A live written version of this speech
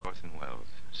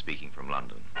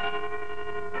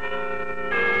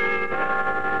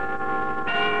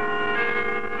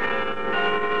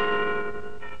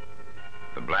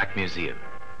The Black Museum,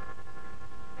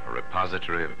 a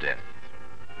repository of death.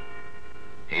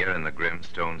 Here in the grim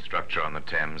stone structure on the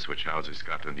Thames which houses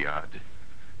Scotland Yard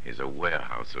is a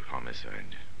warehouse of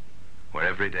homicide, where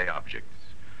everyday objects,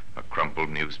 a crumpled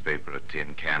newspaper, a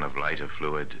tin can of lighter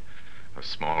fluid, a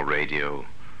small radio,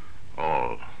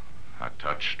 all are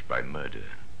touched by murder.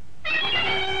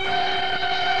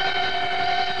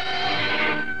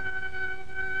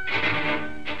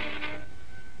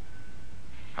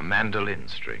 A mandolin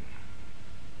string.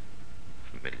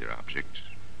 Familiar object.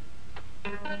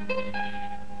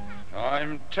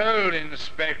 I'm told,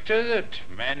 Inspector, that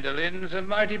mandolins are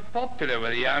mighty popular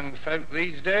with young folk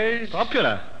these days.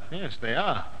 Popular? Yes, they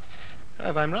are.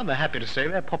 However, I'm rather happy to say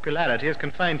their popularity is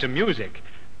confined to music,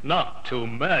 not to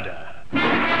murder.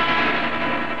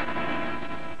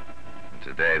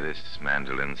 Today, this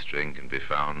mandolin string can be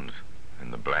found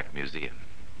in the Black Museum.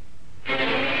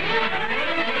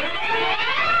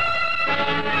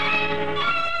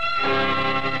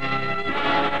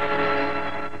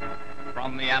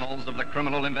 From the annals of the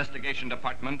Criminal Investigation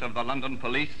Department of the London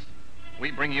Police,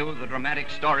 we bring you the dramatic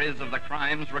stories of the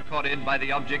crimes recorded by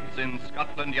the objects in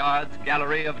Scotland Yard's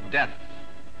Gallery of Death,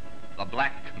 the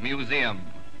Black Museum.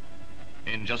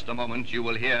 In just a moment, you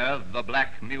will hear The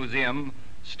Black Museum,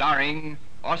 starring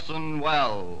Orson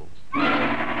Welles.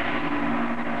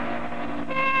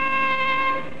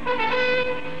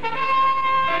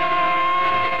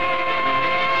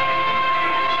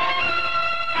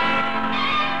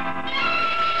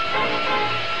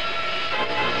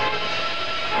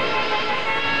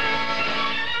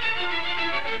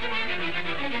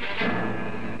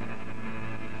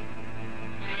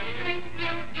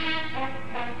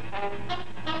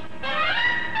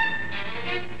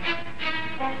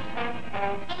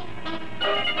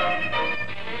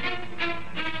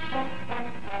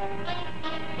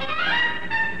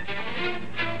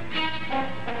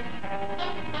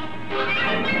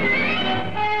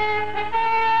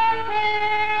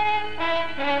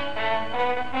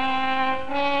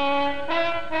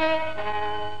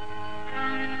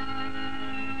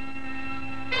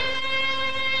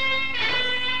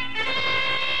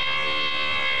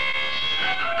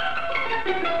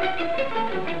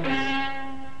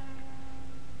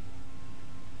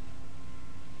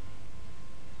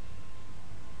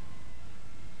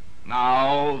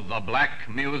 Now, The Black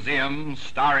Museum,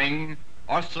 starring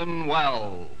Orson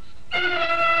Welles.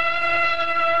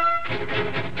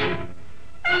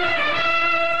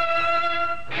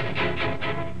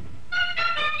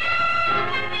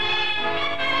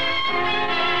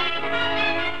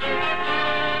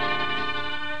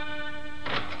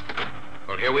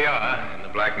 Well, here we are in the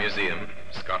Black Museum,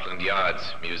 Scotland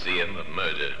Yard's Museum of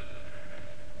Murder.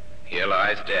 Here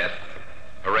lies death,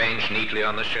 arranged neatly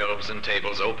on the shelves and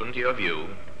tables open to your view.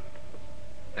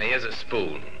 Now, here's a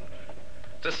spoon.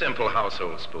 It's a simple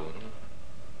household spoon.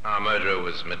 Our murderer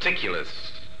was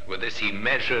meticulous. With this, he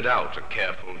measured out a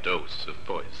careful dose of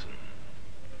poison.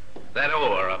 That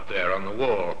oar up there on the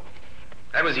wall,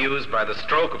 that was used by the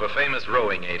stroke of a famous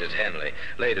rowing aid at Henley.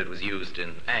 Later, it was used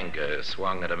in anger,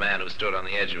 swung at a man who stood on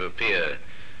the edge of a pier,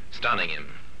 stunning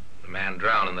him. The man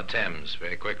drowned in the Thames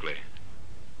very quickly.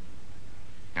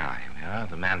 Ah, here we are,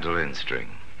 the mandolin string.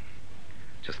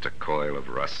 Just a coil of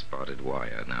rust-spotted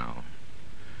wire now.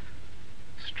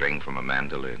 String from a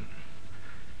mandolin.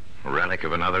 A relic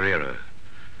of another era.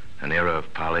 An era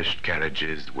of polished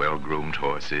carriages, well-groomed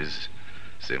horses,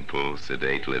 simple,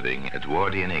 sedate living,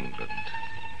 Edwardian England.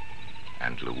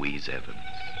 And Louise Evans.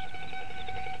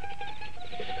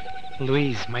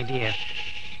 Louise, my dear.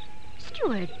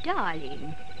 Stuart,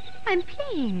 darling, I'm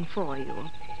playing for you.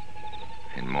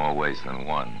 In more ways than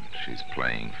one, she's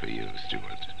playing for you,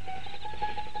 Stuart.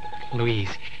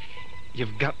 Louise,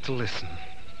 you've got to listen.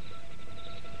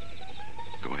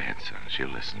 Go ahead, son. She'll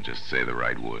listen. Just say the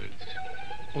right words.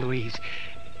 Louise,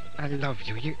 I love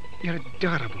you. You're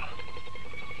adorable.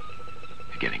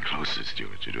 You're getting closer,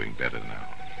 Stuart. You're doing better now.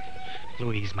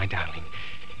 Louise, my darling,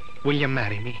 will you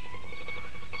marry me?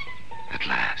 At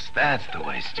last. That's the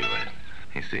way, Stuart.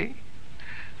 You see?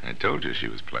 I told you she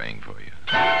was playing for you.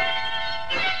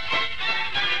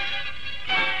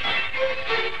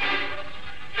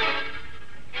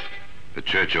 The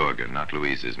church organ, not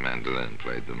Louise's mandolin,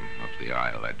 played them up the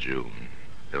aisle that June.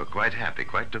 They were quite happy,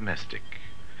 quite domestic,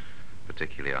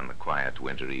 particularly on the quiet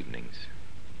winter evenings.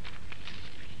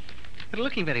 You're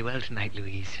looking very well tonight,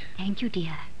 Louise. Thank you,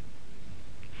 dear.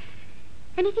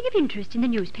 Anything of interest in the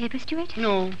newspaper, Stuart?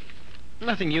 No,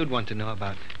 nothing you'd want to know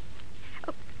about.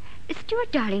 Oh,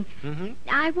 Stuart, darling, Mm-hmm.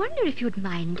 I wonder if you'd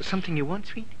mind. Something you want,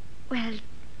 sweet? Well,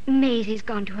 Maisie's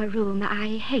gone to her room.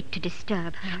 I hate to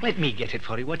disturb her. Let me get it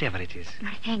for you, whatever it is.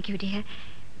 Oh, thank you, dear.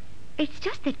 It's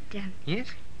just that, Yes?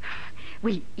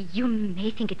 well, you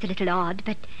may think it's a little odd,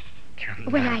 but,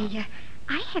 well,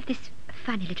 I have this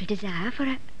funny little desire for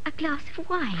a glass of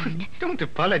wine. Don't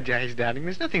apologize, darling.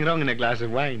 There's nothing wrong in a glass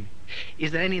of wine.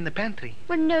 Is there any in the pantry?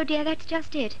 Well, no, dear, that's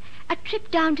just it. A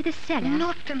trip down to the cellar.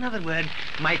 Not another word.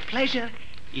 My pleasure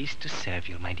is to serve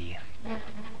you, my dear.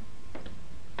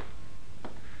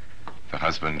 The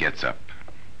husband gets up.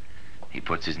 He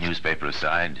puts his newspaper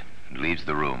aside and leaves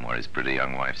the room where his pretty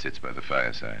young wife sits by the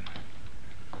fireside.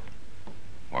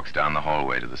 Walks down the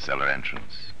hallway to the cellar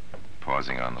entrance,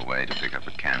 pausing on the way to pick up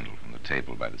a candle from the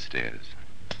table by the stairs.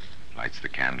 Lights the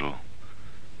candle,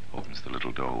 opens the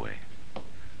little doorway.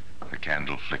 The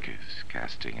candle flickers,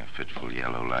 casting a fitful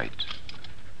yellow light,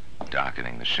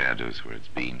 darkening the shadows where its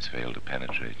beams fail to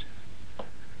penetrate.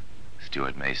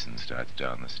 Stuart Mason starts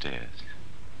down the stairs.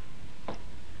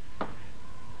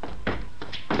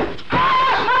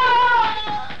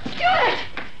 Stuart!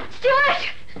 Stuart!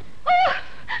 Oh!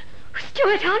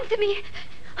 Stuart, answer me.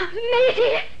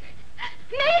 Maisie!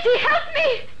 Maisie, help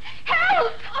me!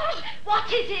 Help! Oh,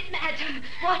 what is it, madam?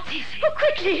 What is it? Oh,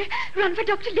 quickly! Run for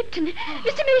Dr. Lipton.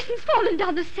 Mr. Mason's fallen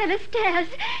down the cellar stairs.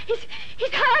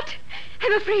 He's hurt.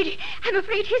 I'm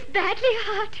afraid he's badly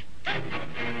hurt.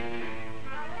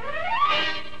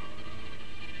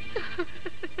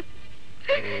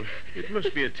 Oh, it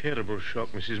must be a terrible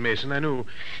shock, Mrs. Mason, I know.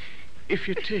 If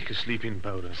you take a sleeping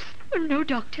powder. Oh, no,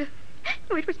 Doctor.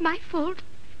 No, it was my fault.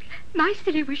 My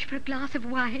silly wish for a glass of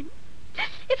wine.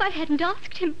 If I hadn't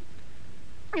asked him...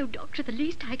 Oh, Doctor, the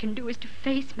least I can do is to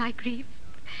face my grief.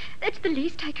 That's the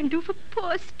least I can do for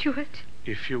poor Stuart.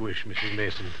 If you wish, Mrs.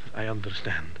 Mason, I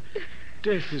understand.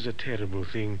 Death is a terrible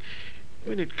thing.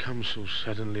 When it comes so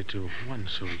suddenly to one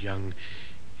so young,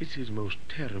 it is most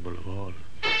terrible of all.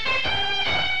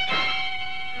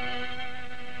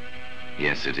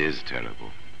 Yes, it is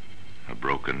terrible. A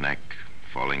broken neck,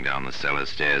 falling down the cellar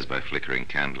stairs by flickering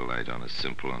candlelight on a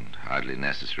simple and hardly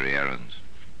necessary errand.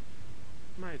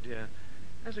 My dear,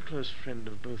 as a close friend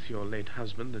of both your late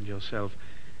husband and yourself,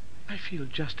 I feel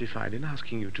justified in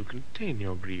asking you to contain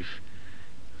your grief.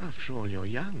 After all, you're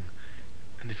young,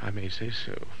 and if I may say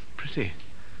so, pretty.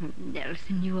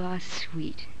 Nelson, you are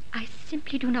sweet. I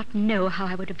simply do not know how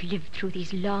I would have lived through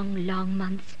these long, long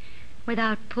months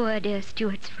without poor dear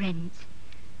Stuart's friends,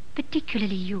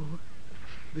 particularly you.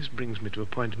 This brings me to a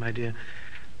point, my dear.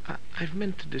 I've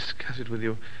meant to discuss it with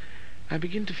you. I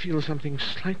begin to feel something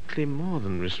slightly more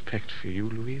than respect for you,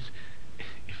 Louise.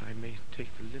 If I may take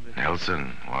the liberty...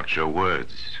 Nelson, watch your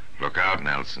words. Look out,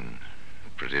 Nelson. A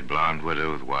pretty blonde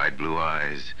widow with wide blue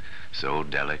eyes, so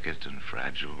delicate and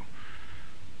fragile.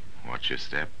 Watch your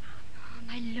step. Oh,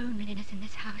 my loneliness in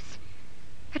this house.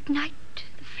 At night,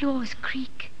 the floors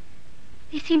creak.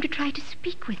 They seem to try to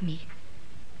speak with me.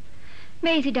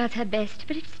 Maisie does her best,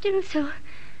 but it's still so...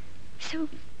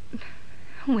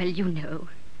 Well, you know.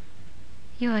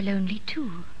 You're lonely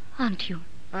too, aren't you?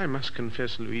 I must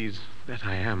confess, Louise, that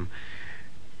I am.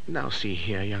 Now, see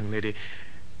here, young lady.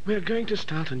 We're going to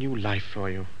start a new life for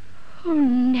you. Oh,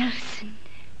 Nelson.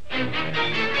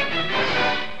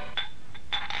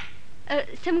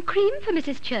 Some cream for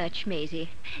Mrs. Church, Maisie.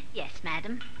 Yes,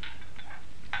 madam.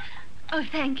 Oh,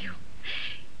 thank you.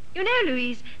 You know,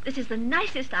 Louise, this is the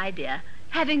nicest idea.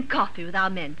 Having coffee with our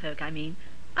menfolk, I mean.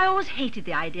 I always hated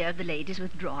the idea of the ladies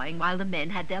withdrawing while the men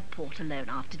had their port alone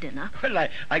after dinner. Well,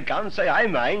 I can't say I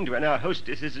mind when our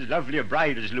hostess is as lovely a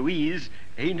bride as Louise.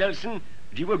 Hey, Nelson,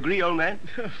 do you agree, old man?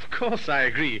 Of course I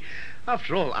agree.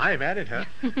 After all, I married her.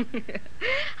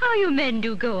 How you men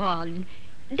do go on.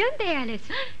 Don't they, Alice?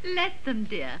 Let them,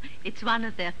 dear. It's one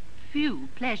of their few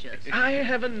pleasures. I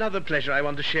have another pleasure I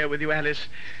want to share with you, Alice.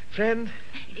 Friend,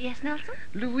 Yes, Nelson?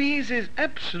 Louise is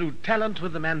absolute talent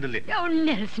with the mandolin. Oh,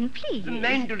 Nelson, please. The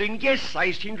mandolin, yes,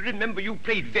 I seem to remember you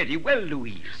played very well,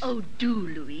 Louise. Oh, do,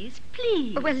 Louise,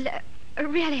 please. Well,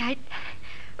 really,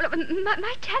 Well,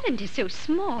 my talent is so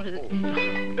small.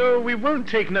 Oh, we won't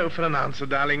take no for an answer,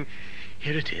 darling.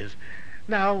 Here it is.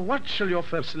 Now, what shall your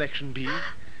first selection be?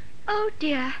 Oh,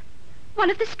 dear. One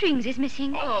of the strings is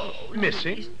missing. Oh,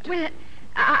 missing? Well,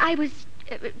 I was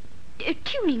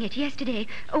tuning it yesterday.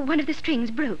 Oh, one of the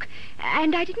strings broke,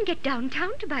 and I didn't get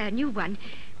downtown to buy a new one.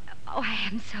 Oh, I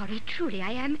am sorry. Truly,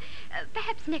 I am.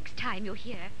 Perhaps next time you're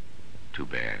here. Too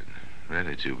bad.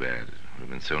 Really too bad. It would have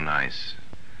been so nice.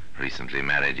 Recently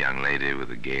married young lady with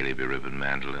a gaily beribboned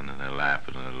mandolin in her lap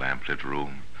in a lamplit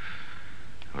room.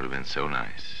 It would have been so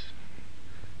nice.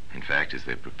 In fact, as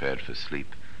they prepared for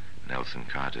sleep, Nelson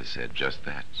Carter said just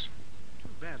that.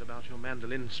 bad about your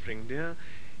mandolin string, dear.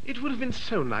 It would have been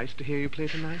so nice to hear you play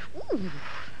tonight. Ooh.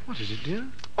 What is it, dear?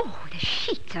 Oh, the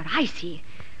sheets are icy.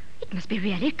 It must be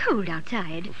really cold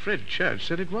outside. Oh, Fred Church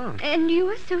said it was. And you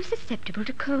are so susceptible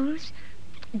to colds.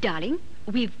 Darling,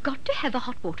 we've got to have a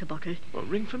hot water bottle. Well,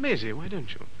 ring for Maisie, why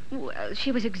don't you? Well,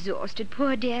 she was exhausted,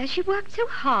 poor dear. She worked so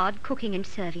hard cooking and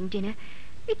serving dinner.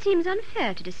 It seems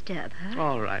unfair to disturb her.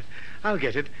 All right, I'll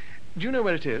get it. Do you know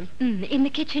where it is? In the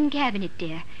kitchen cabinet,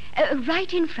 dear.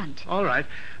 Right in front. All right.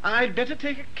 I'd better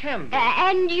take a candle.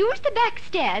 And use the back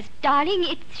stairs, darling.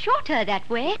 It's shorter that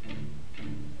way.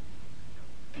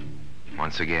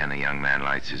 Once again, a young man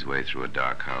lights his way through a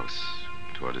dark house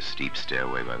toward a steep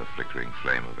stairway by the flickering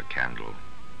flame of a candle.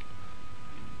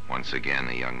 Once again,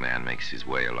 a young man makes his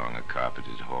way along a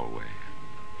carpeted hallway,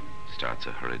 starts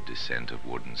a hurried descent of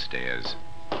wooden stairs.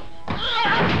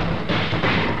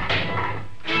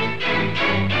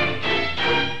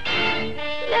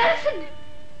 Nelson!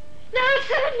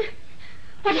 Nelson!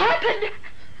 What happened?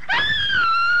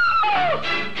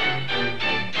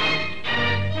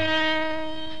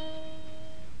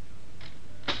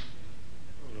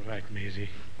 All right, Maisie.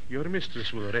 Your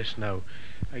mistress will rest now.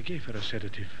 I gave her a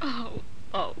sedative. Oh,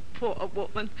 poor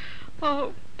woman.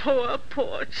 Oh,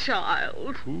 poor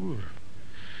child. Poor?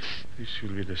 This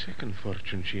will be the second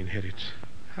fortune she inherits.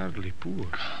 Hardly poor.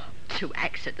 2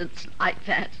 accidents like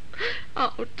that.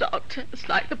 Oh, Doctor, it's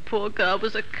like the poor girl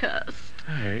was accursed.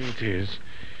 Aye, it is.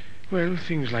 Well,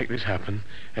 things like this happen.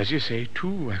 As you say,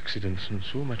 2 accidents and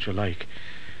so much alike.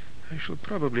 I shall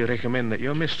probably recommend that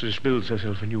your mistress builds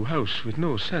herself a new house with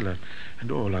no cellar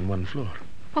and all on 1 floor.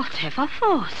 Whatever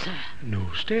for, sir?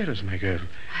 No stairs, my girl.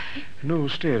 No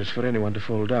stairs for anyone to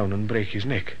fall down and break his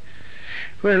neck.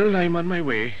 Well, I'm on my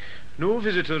way. No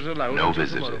visitors allowed. No until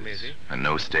visitors. tomorrow, Maisie. And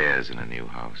no stairs in a new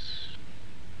house.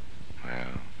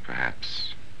 Well,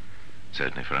 perhaps.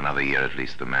 Certainly for another year at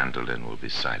least, the mandolin will be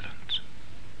silent.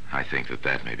 I think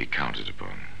that may be counted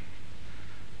upon.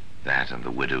 That and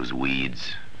the widow's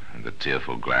weeds and the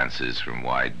tearful glances from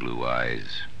wide blue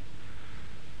eyes.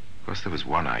 Of course, there was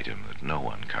one item that no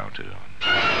one counted on.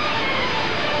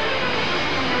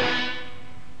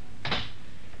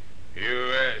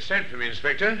 You sent for me,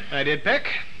 Inspector? I did, Peck.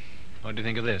 What do you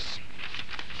think of this?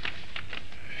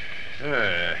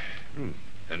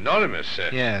 Anonymous, sir.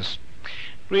 Yes.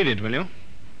 Read it, will you?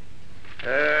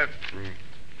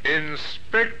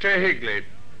 Inspector Higley,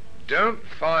 don't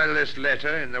file this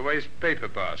letter in the waste paper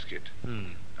basket.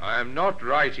 I am not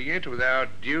writing it without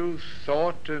due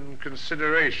thought and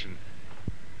consideration.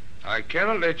 I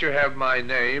cannot let you have my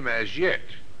name as yet.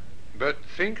 But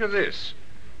think of this.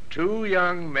 2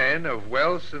 young men of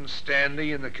wealth and standing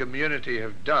in the community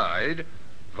have died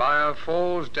via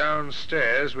falls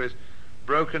downstairs with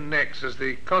broken necks as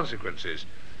the consequences.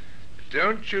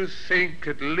 Don't you think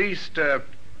at least a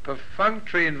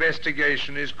perfunctory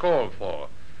investigation is called for?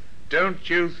 Don't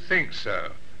you think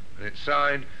so? And it's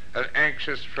signed An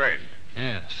Anxious Friend.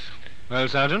 Yes. Well,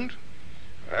 Sergeant?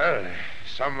 Well,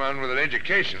 someone with an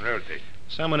education wrote it.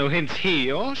 Someone who hints he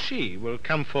or she will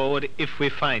come forward if we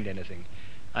find anything.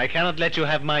 I cannot let you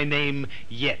have my name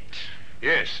yet.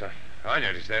 Yes, I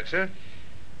noticed that, sir.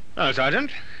 Well,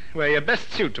 Sergeant, wear your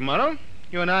best suit tomorrow.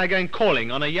 You and I are going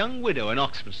calling on a young widow in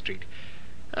Oxford Street.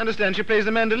 I understand she plays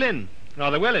the mandolin.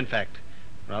 Rather well, in fact.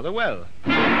 Rather well.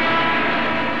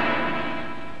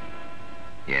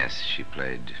 Yes, she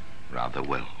played rather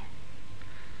well.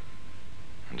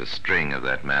 And a string of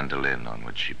that mandolin on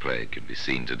which she played can be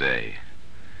seen today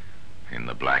in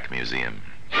the Black Museum.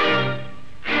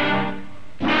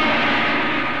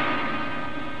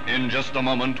 In just a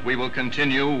moment, we will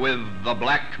continue with The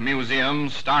Black Museum,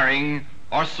 starring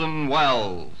Orson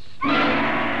Welles.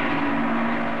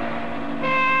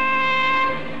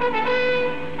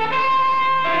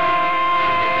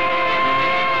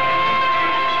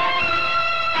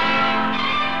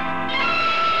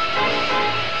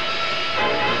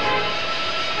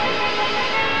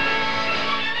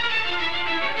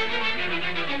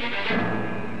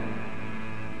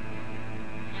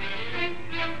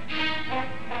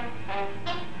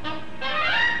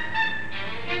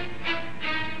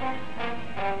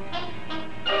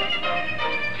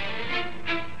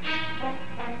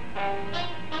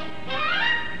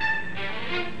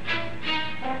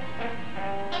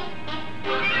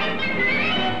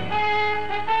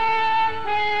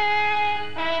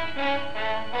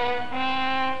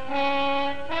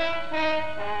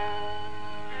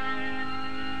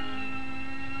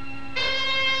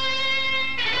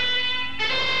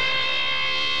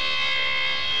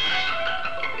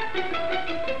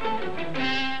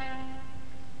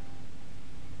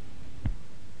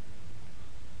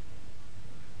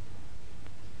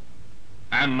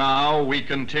 And now we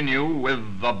continue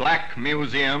with The Black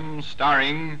Museum,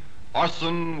 starring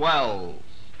Orson Welles.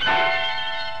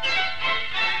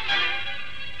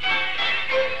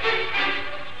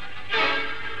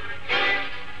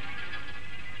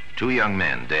 Two young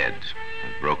men dead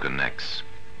with broken necks.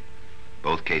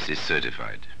 Both cases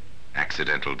certified.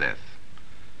 Accidental death.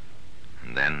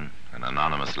 And then an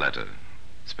anonymous letter.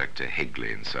 Inspector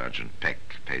Higley and Sergeant Peck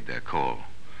paid their call.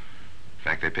 In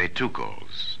fact, they paid two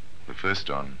calls. The first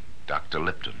on Dr.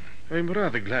 Lipton. I'm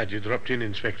rather glad you dropped in,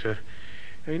 Inspector.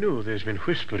 I know there's been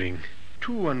whispering.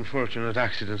 Two unfortunate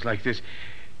accidents like this,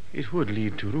 it would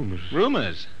lead to rumors.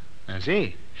 Rumors? I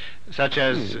see. Such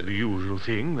as... The usual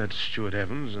thing that Stuart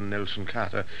Evans and Nelson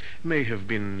Carter may have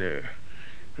been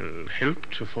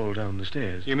helped to fall down the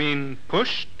stairs. You mean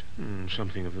pushed?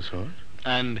 Something of the sort.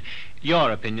 And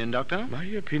your opinion, Doctor? My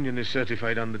opinion is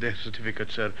certified on the death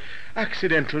certificate, sir.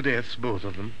 Accidental deaths, both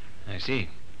of them. I see.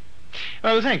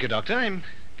 Well, thank you, Doctor. I'm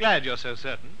glad you're so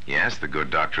certain. Yes, the good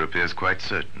doctor appears quite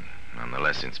certain.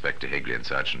 Nonetheless, Inspector Higley and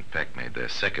Sergeant Peck made their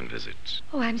second visit.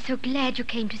 Oh, I'm so glad you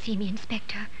came to see me,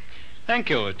 Inspector. Thank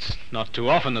you. It's not too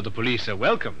often that the police are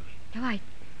welcome. No,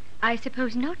 I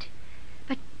suppose not.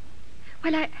 But,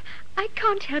 well, I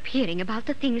can't help hearing about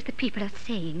the things that people are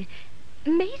saying.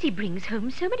 Maisie brings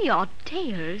home so many odd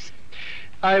tales.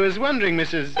 I was wondering,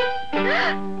 Mrs...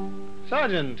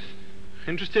 Sergeant,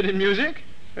 interested in music?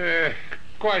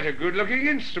 Quite a good-looking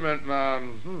instrument,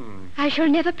 ma'am. I shall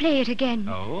never play it again.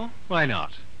 Oh? Why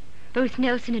not? Both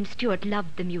Nelson and Stuart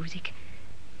loved the music.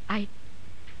 I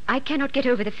cannot get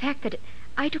over the fact that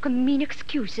I took a mean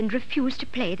excuse and refused to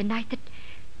play the night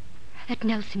that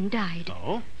Nelson died.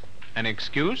 Oh? An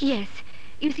excuse? Yes.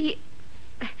 You see,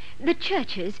 the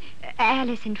Churches,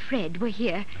 Alice and Fred, were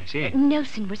here. I see.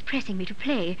 Nelson was pressing me to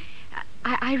play.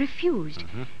 I refused.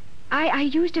 Mm-hmm. I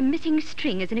used a missing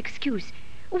string as an excuse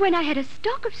when I had a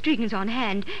stock of strings on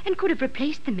hand and could have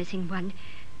replaced the missing one.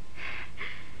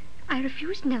 I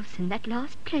refused Nelson that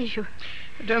last pleasure.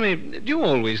 Tell me, do you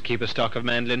always keep a stock of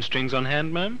mandolin strings on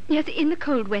hand, ma'am? Yes, in the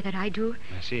cold weather I do.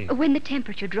 I see. When the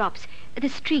temperature drops, the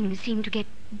strings seem to get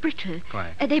brittle.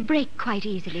 Quite. They break quite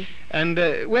easily. And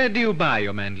where do you buy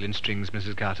your mandolin strings,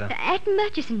 Mrs. Carter? At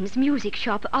Murchison's music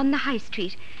shop on the High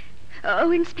Street.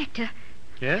 Oh, Inspector.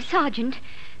 Yes? Sergeant,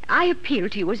 I appeal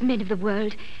to you as men of the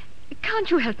world.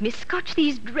 Can't you help me scotch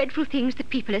these dreadful things that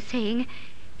people are saying?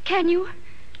 Can you?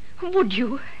 Would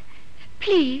you?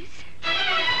 Please?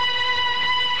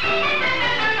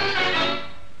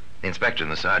 The inspector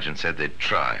and the sergeant said they'd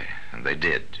try, and they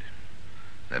did.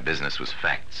 Their business was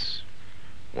facts.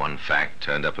 One fact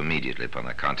turned up immediately upon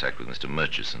their contact with Mr.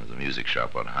 Murchison at the music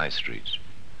shop on High Street.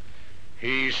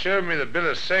 He showed me the bill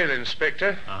of sale,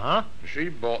 Inspector. Uh-huh. She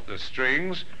bought the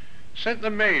strings, sent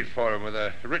them made for him with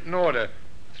a written order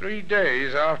 3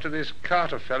 days after this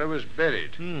Carter fellow was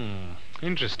buried.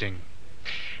 Interesting.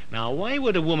 Now, why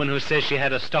would a woman who says she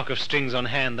had a stock of strings on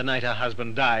hand the night her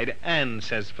husband died, and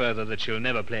says further that she'll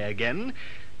never play again,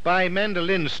 buy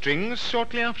mandolin strings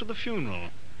shortly after the funeral?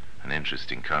 An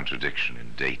interesting contradiction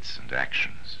in dates and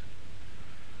actions.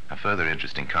 A further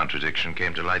interesting contradiction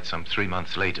came to light some 3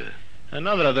 months later.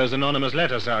 Another of those anonymous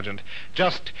letters, Sergeant.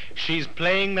 Just, she's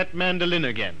playing that mandolin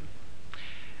again.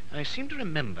 I seem to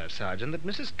remember, Sergeant, that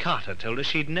Mrs. Carter told us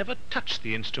she'd never touched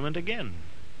the instrument again.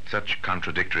 Such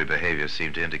contradictory behavior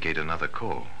seemed to indicate another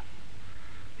call.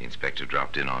 The inspector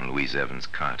dropped in on Louise Evans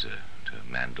Carter to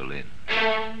Mandolin.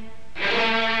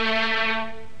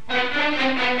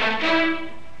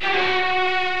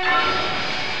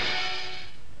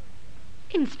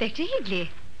 Inspector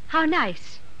Higley. How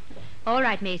nice. All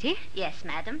right, Maisie. Yes,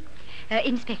 madam.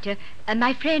 Inspector,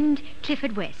 my friend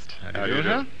Clifford West. How do you do,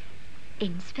 sir?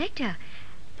 Inspector,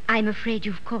 I'm afraid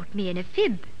you've caught me in a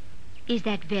fib. Is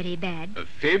that very bad? A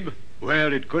fib?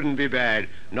 Well, it couldn't be bad.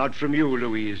 Not from you,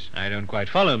 Louise. I don't quite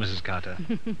follow, Mrs. Carter.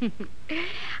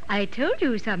 I told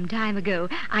you some time ago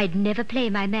I'd never play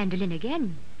my mandolin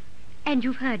again. And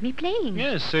you've heard me playing.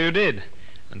 Yes, so you did.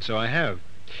 And so I have.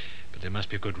 But there must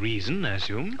be a good reason, I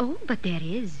assume. Oh, but there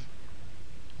is.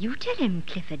 You tell him,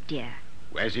 Clifford, dear.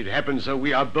 As it happens, sir,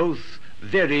 we are both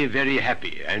very, very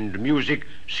happy, and music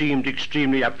seemed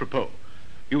extremely apropos.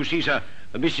 You see, sir,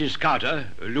 Mrs. Carter,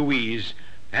 Louise,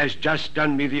 has just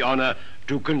done me the honor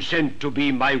to consent to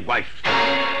be my wife.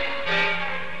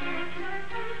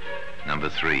 Number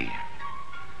 3.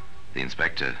 The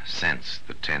inspector sensed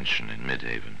the tension in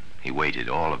Midhaven. He waited.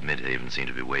 All of Midhaven seemed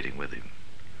to be waiting with him.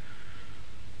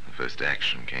 The first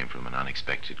action came from an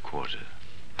unexpected quarter.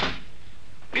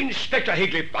 Inspector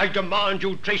Higley, I demand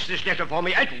you trace this letter for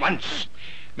me at once.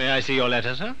 May I see your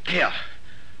letter, sir? Here.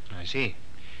 I see.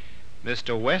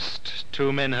 Mr. West,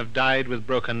 2 men have died with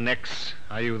broken necks.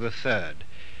 Are you the third?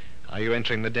 Are you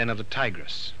entering the den of the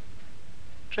tigress?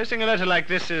 Tracing a letter like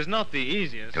this is not the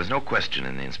easiest. There was no question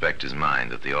in the inspector's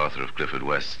mind that the author of Clifford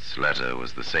West's letter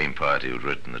was the same party who'd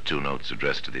written the 2 notes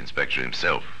addressed to the inspector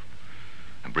himself.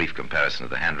 A brief comparison of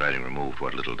the handwriting removed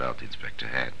what little doubt the inspector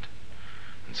had.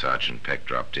 And Sergeant Peck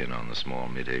dropped in on the small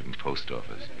Midhaven post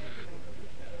office.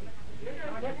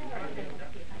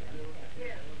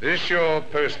 This your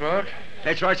postmark?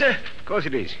 That's right, sir. Of course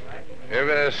it is.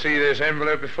 Ever see this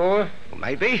envelope before? Well,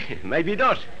 maybe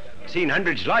not. Seen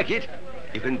hundreds like it.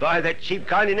 You can buy that cheap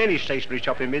kind in any stationery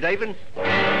shop in Midhaven.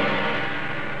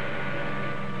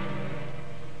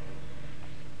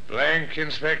 Blank,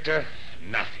 Inspector.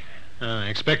 Nothing. I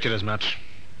expected as much.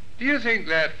 Do you think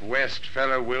that West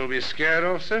fellow will be scared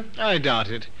off, sir? I doubt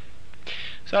it.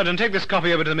 Sergeant, take this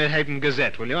copy over to the Midhaven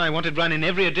Gazette, will you? I want it run in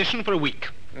every edition for a week.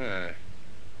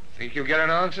 Think you'll get an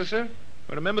answer, sir?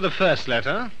 Well, remember the first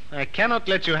letter. I cannot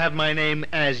let you have my name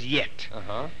as yet.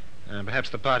 Uh-huh. Perhaps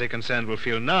the party concerned will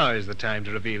feel now is the time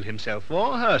to reveal himself,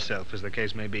 or herself, as the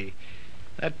case may be.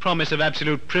 That promise of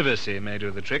absolute privacy may do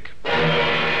the trick.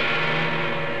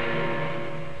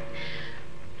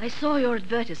 I saw your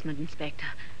advertisement, Inspector.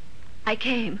 I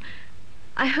came.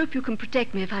 I hope you can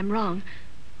protect me if I'm wrong.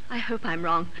 I hope I'm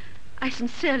wrong. I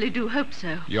sincerely do hope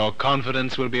so. Your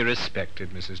confidence will be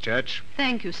respected, Mrs. Church.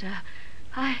 Thank you, sir.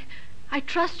 I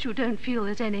trust you don't feel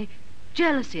there's any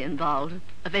jealousy involved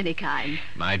of any kind.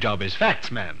 My job is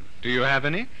facts, ma'am. Do you have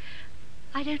any?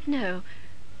 I don't know.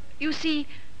 You see,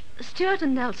 Stuart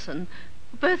and Nelson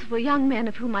both were young men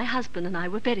of whom my husband and I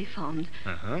were very fond.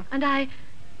 Uh-huh. And I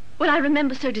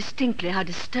remember so distinctly how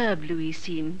disturbed Louise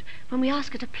seemed when we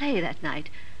asked her to play that night.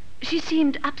 She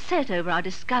seemed upset over our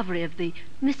discovery of the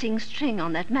missing string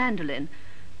on that mandolin.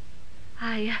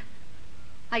 I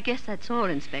guess that's all,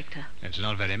 Inspector. It's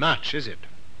not very much, is it?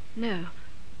 No,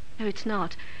 it's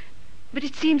not. But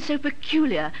it seems so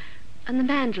peculiar. And the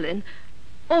mandolin,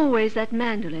 always that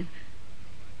mandolin.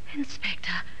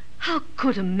 Inspector, how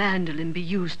could a mandolin be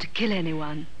used to kill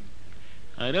anyone?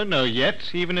 I don't know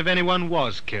yet, even if anyone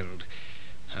was killed.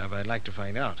 However, I'd like to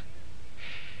find out.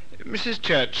 Mrs.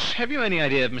 Church, have you any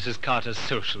idea of Mrs. Carter's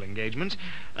social engagements?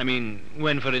 I mean,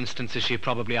 when, for instance, is she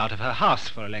probably out of her house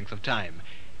for a length of time?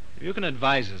 If you can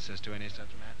advise us as to any such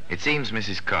matter. It seems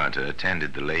Mrs. Carter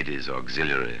attended the ladies'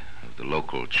 auxiliary of the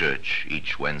local church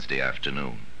each Wednesday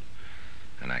afternoon,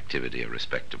 an activity a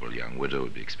respectable young widow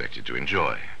would be expected to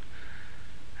enjoy.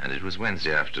 And it was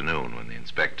Wednesday afternoon when the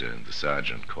inspector and the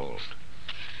sergeant called.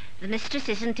 The mistress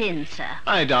isn't in, sir.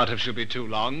 I doubt if she'll be too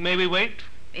long. May we wait?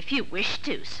 If you wish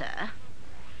to, sir.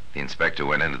 The inspector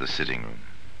went into the sitting room.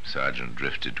 Sergeant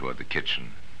drifted toward the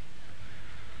kitchen.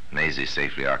 Maisie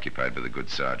safely occupied by the good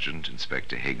sergeant,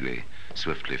 Inspector Higley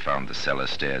swiftly found the cellar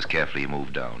stairs. Carefully he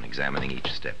moved down, examining each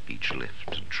step, each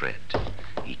lift and tread,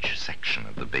 each section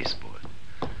of the baseboard.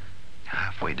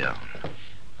 Halfway down.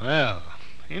 Well,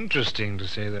 interesting to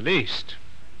say the least.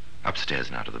 Upstairs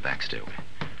now to the back stairway.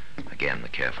 Again the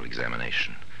careful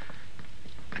examination.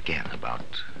 Again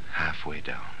about halfway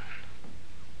down.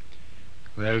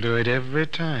 They'll do it every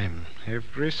time.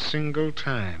 Every single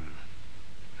time.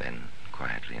 Then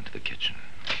quietly into the kitchen.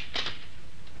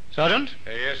 Sergeant?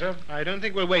 Yes, sir? I don't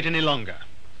think we'll wait any longer.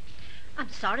 I'm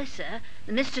sorry, sir.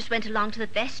 The mistress went along to the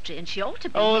vestry and she ought to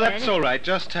be Oh, here that's all right.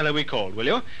 Just tell her we called, will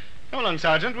you? Come along,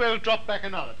 Sergeant. We'll drop back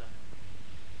another time.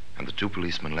 And the 2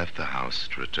 policemen left the house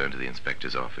to return to the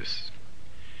inspector's office.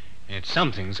 It's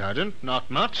something, Sergeant. Not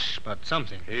much, but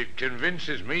something. It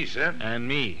convinces me, sir. And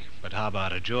me. But how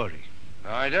about a jury?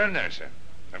 I don't know, sir.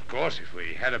 Of course, if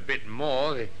we had a bit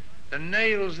more, the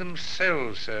nails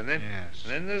themselves, sir. And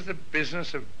then there's the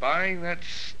business of buying that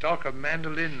stock of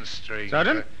mandolin strings.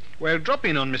 Sergeant, we'll drop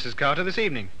in on Mrs. Carter this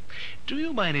evening. Do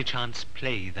you by any chance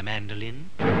play the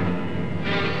mandolin?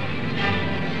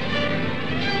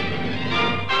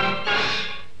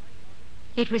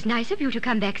 It was nice of you to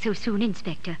come back so soon,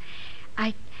 Inspector.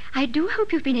 I do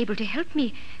hope you've been able to help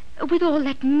me with all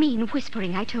that mean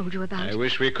whispering I told you about. I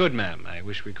wish we could, ma'am. I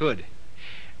wish we could.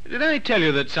 Did I tell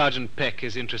you that Sergeant Peck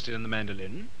is interested in the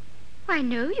mandolin? Why,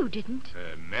 no, you didn't.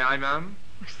 May I, ma'am?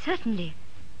 Oh, certainly.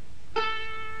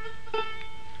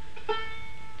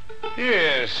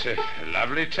 Yes, a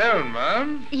lovely tone,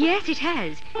 ma'am. Yes, it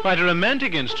has. Quite a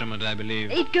romantic instrument, I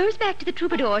believe. It goes back to the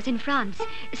troubadours in France,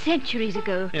 centuries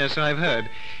ago. Yes, I've heard.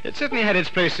 It certainly had its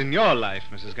place in your life,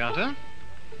 Mrs. Carter.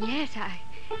 Yes,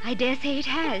 I dare say it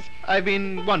has. I've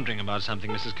been wondering about something,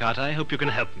 Mrs. Carter. I hope you can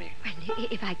help me. Well,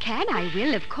 if I can, I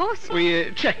will, of course.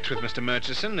 We checked with Mr.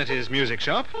 Murchison at his music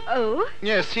shop. Oh?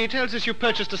 Yes, he tells us you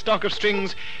purchased a stock of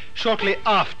strings shortly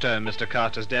after Mr.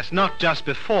 Carter's death, not just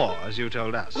before, as you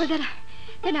told us. Well,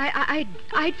 then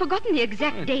I'd forgotten the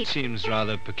exact date. It seems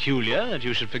rather peculiar that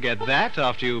you should forget that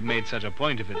after you made such a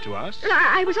point of it to us. Well,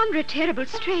 I was under a terrible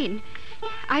strain.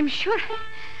 I'm sure...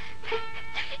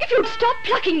 If you'd stop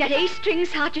plucking that A string,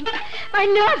 Sergeant, my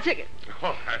nerves are...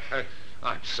 Oh,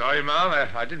 I'm sorry, Ma'am.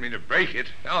 I didn't mean to break it.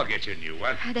 I'll get you a new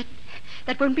one.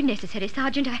 That won't be necessary,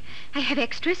 Sergeant. I have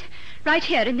extras right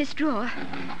here in this drawer.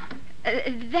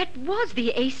 That was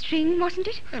the A string, wasn't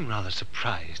it? I'm rather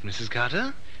surprised, Mrs.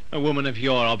 Carter. A woman of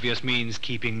your obvious means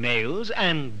keeping nails,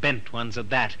 and bent ones at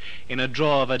that, in a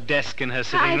drawer of a desk in her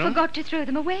sitting room. I forgot to throw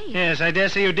them away. Yes, I dare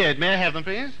say you did. May I have them,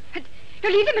 please? No,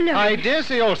 leave them alone. I dare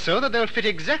say also that they'll fit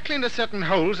exactly into certain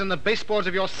holes in the baseboards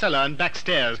of your cellar and back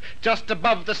stairs, just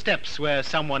above the steps where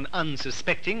someone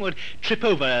unsuspecting would trip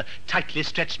over a tightly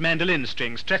stretched mandolin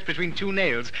string stretched between two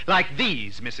nails, like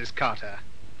these, Mrs. Carter.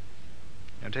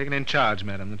 You're taken in charge,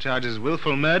 madam. The charge is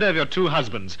willful murder of your two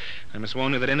husbands. I must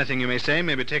warn you that anything you may say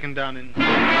may be taken down in...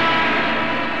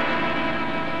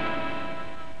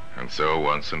 And so,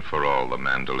 once and for all, the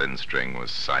mandolin string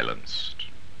was silenced.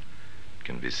 It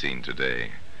can be seen today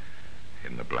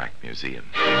in the Black Museum.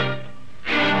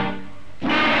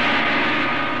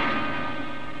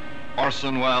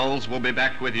 Orson Welles will be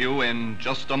back with you in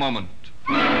just a moment.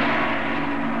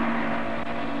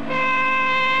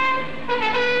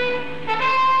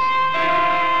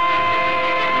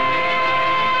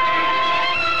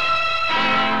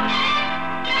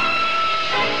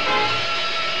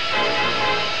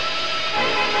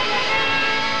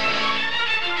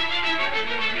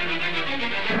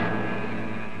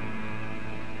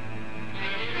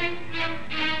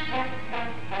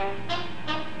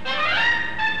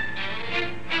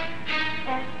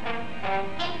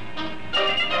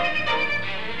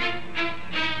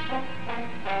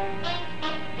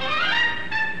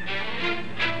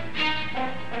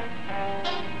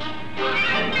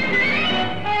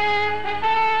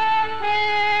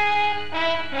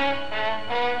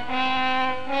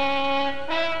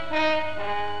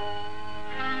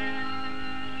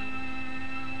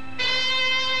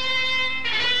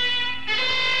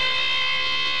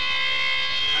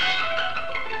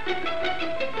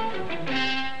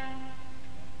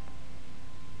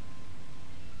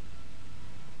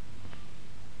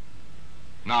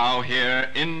 Now here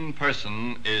in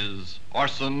person is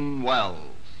Orson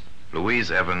Welles.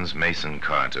 Louise Evans Mason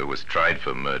Carter was tried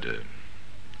for murder.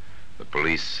 The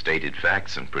police stated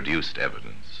facts and produced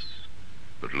evidence.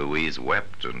 But Louise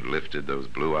wept and lifted those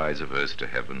blue eyes of hers to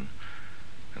heaven,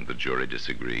 and the jury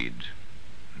disagreed,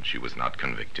 and she was not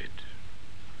convicted.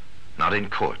 Not in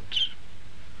court.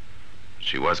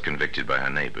 She was convicted by her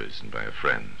neighbors and by her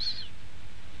friends.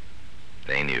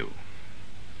 They knew.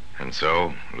 And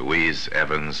so, Louise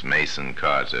Evans Mason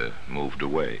Carter moved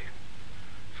away,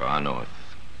 far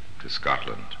north, to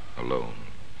Scotland, alone.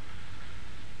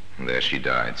 And there she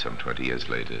died some 20 years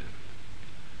later,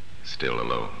 still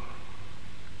alone.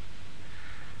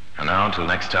 And now, until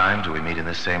next time, till we meet in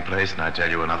this same place and I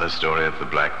tell you another story of the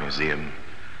Black Museum,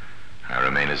 I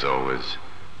remain, as always,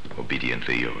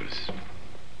 obediently yours.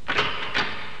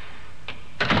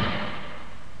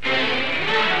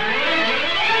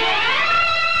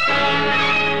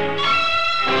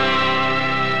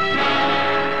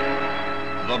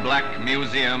 The Black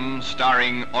Museum,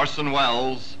 starring Orson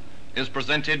Welles, is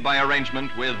presented by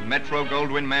arrangement with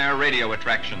Metro-Goldwyn-Mayer Radio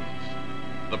Attractions.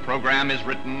 The program is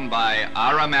written by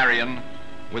Ara Marion,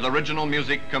 with original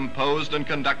music composed and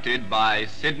conducted by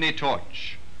Sidney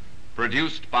Torch.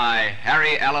 Produced by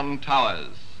Harry Allen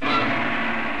Towers.